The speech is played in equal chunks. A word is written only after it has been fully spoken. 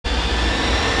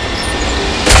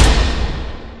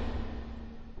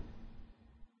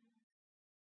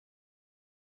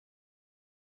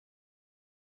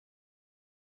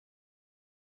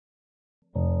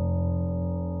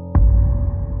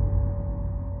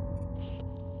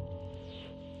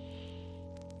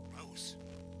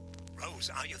Rose,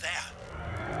 are you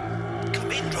there?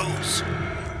 Come in, Rose.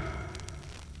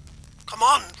 Come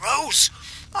on, Rose.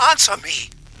 Answer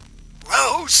me.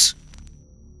 Rose.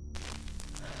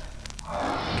 Go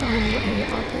away,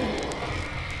 Aubrey.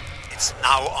 It's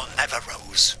now or never,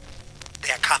 Rose.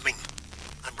 They're coming.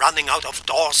 I'm running out of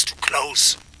doors to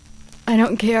close. I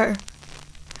don't care.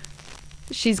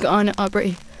 She's gone,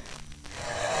 Aubrey.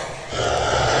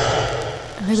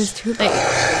 I was too late.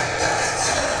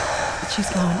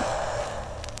 She's gone.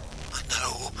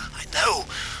 I know.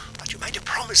 But you made a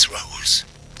promise, Rose.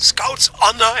 Scout's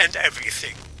honor and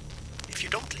everything. If you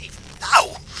don't leave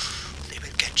now, they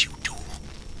will get you too.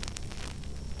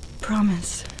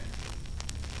 Promise.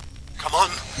 Come on.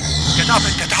 Get up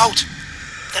and get out.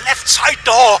 The left side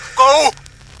door. Go!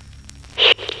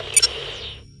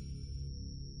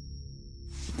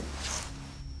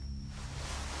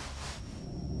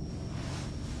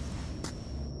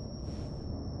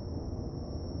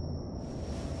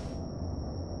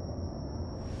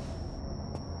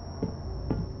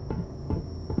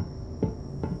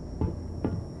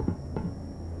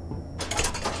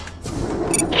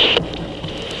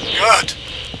 Good.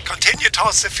 Continue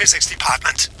towards the physics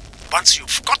department. Once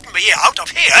you've gotten me out of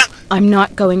here... I'm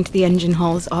not going to the engine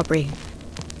halls, Aubrey.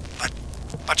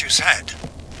 But you said...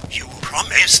 You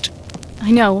promised...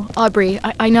 I know, Aubrey,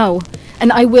 I know.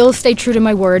 And I will stay true to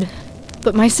my word.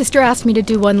 But my sister asked me to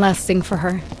do one last thing for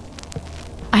her.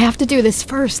 I have to do this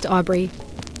first, Aubrey.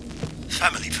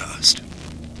 Family first.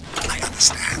 I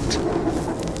understand.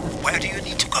 Where do you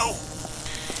need to go?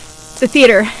 The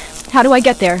theater. How do I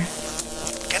get there?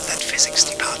 Get that physics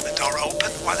department door open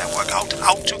while I work out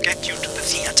how to get you to the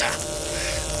theater.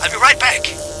 I'll be right back.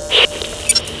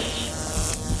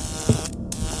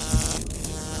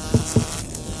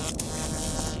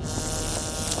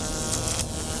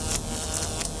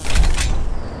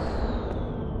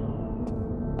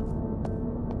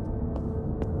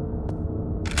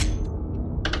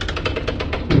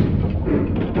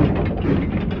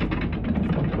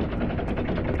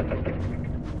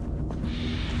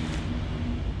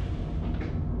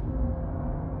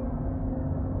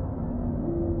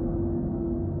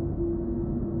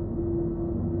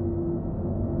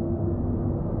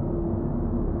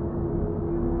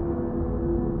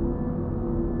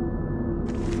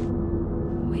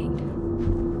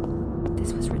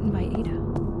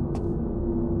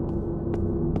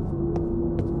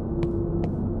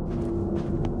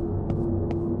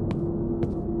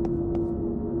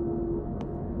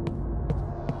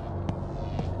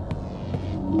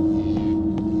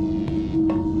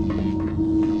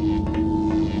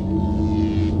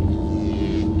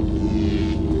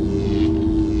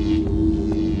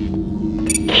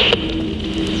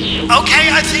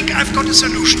 Okay, I think I've got a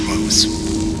solution, Rose.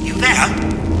 You there?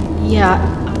 Yeah,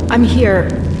 I'm here.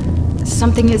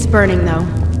 Something is burning, though.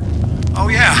 Oh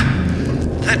yeah,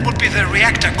 that would be the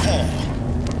reactor core.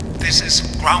 This is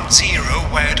ground zero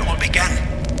where it all began.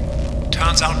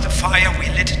 Turns out the fire we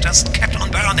lit just kept on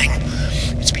burning.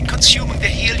 It's been consuming the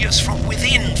helios from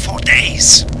within for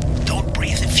days. Don't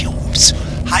breathe the fumes.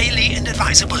 Highly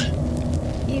inadvisable.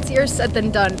 Easier said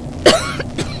than done.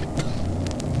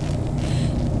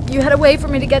 You had a way for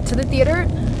me to get to the theater?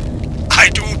 I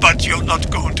do, but you're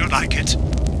not going to like it.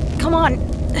 Come on.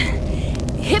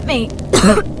 Hit me.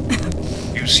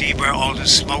 You see where all the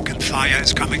smoke and fire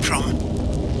is coming from?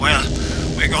 Well,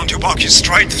 we're going to walk you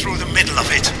straight through the middle of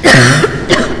it.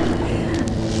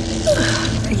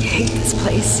 I hate this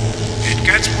place. It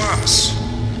gets worse.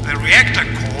 The reactor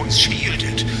core is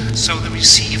shielded, so the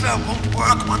receiver won't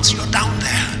work once you're down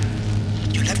there.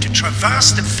 You'll have to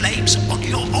traverse the flames on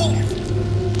your own.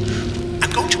 I'm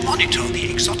going to monitor the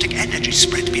exotic energy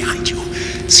spread behind you,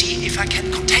 see if I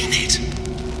can contain it.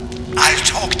 I'll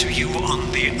talk to you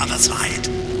on the other side.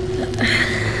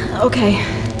 Okay.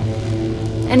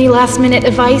 Any last-minute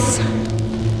advice?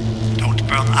 Don't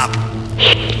burn up.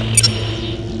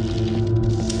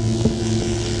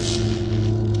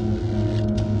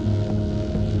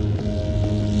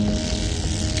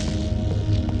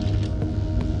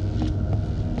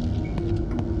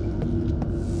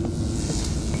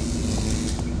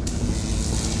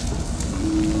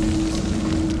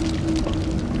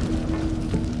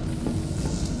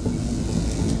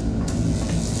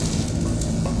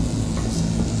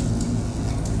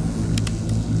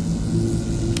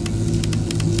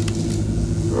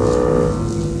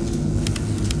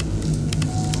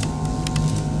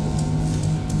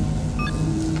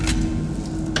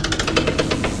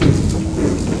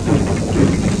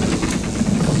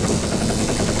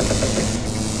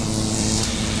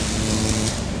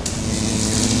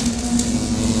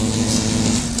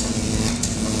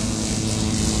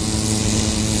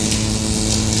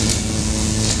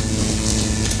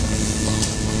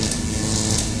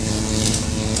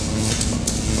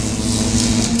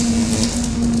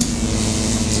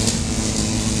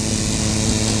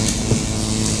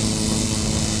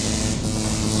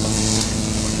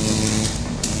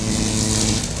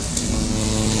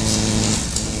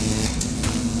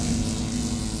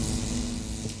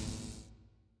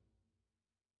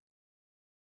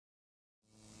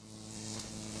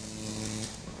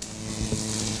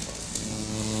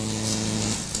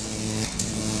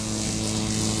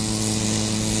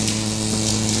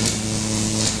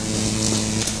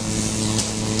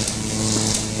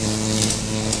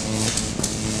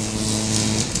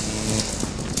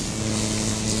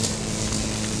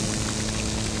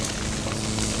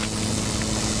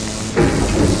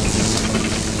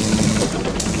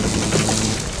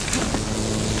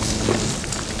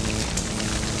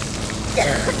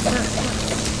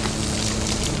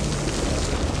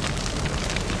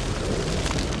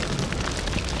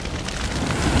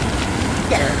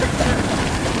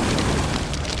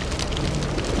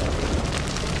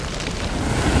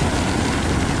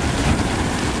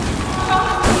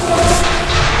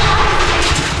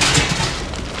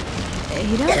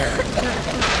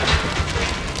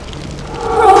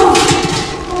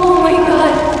 Oh my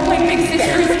god, my big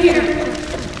sister is here.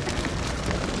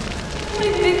 My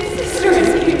big sister is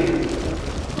here.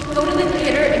 Go to the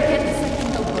theater and get the second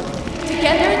notebook.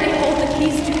 Together they hold the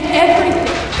keys to everything.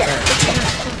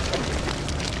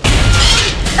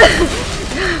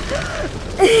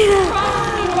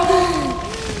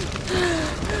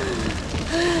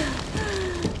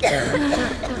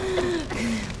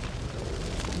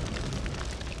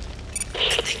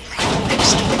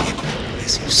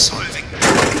 Solving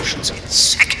equations in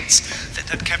seconds that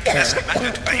had kept Westerman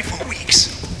at bay for weeks.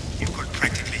 You could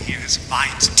practically hear his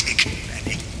mind tick,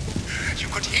 Benny. You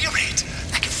could hear it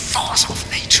like a force of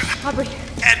nature. Aubrey.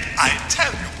 And I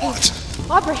tell you what.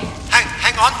 Aubrey.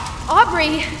 Hang on.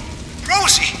 Aubrey.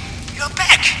 Rosie, you're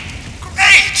back.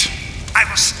 Great. I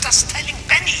was just telling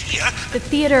Benny here. The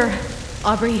theater.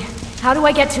 Aubrey, how do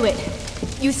I get to it?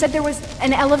 You said there was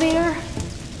an elevator?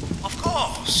 Of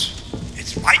course.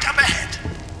 It's right up ahead.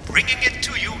 Bringing it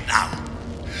to you now.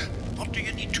 What do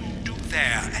you need to do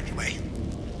there, anyway?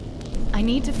 I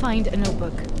need to find a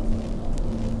notebook.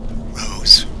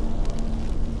 Rose.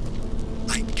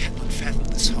 I cannot fathom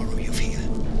the sorrow you feel.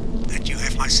 And you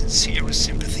have my sincerest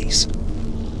sympathies.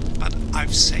 But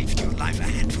I've saved your life a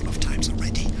handful of times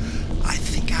already. I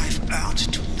think I've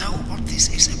earned to know what this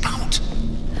is about.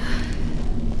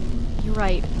 You're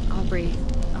right, Aubrey.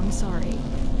 I'm sorry.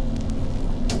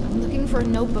 I'm looking for a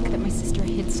notebook that my sister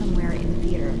hid somewhere in the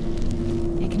theater.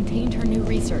 It contained her new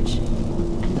research,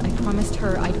 and I promised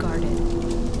her I'd guard it.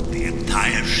 The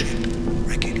entire ship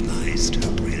recognized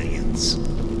her brilliance,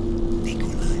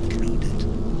 Nicola included.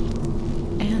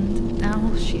 And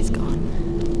now she's gone.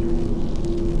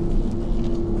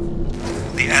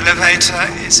 The elevator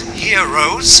is here,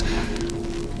 Rose.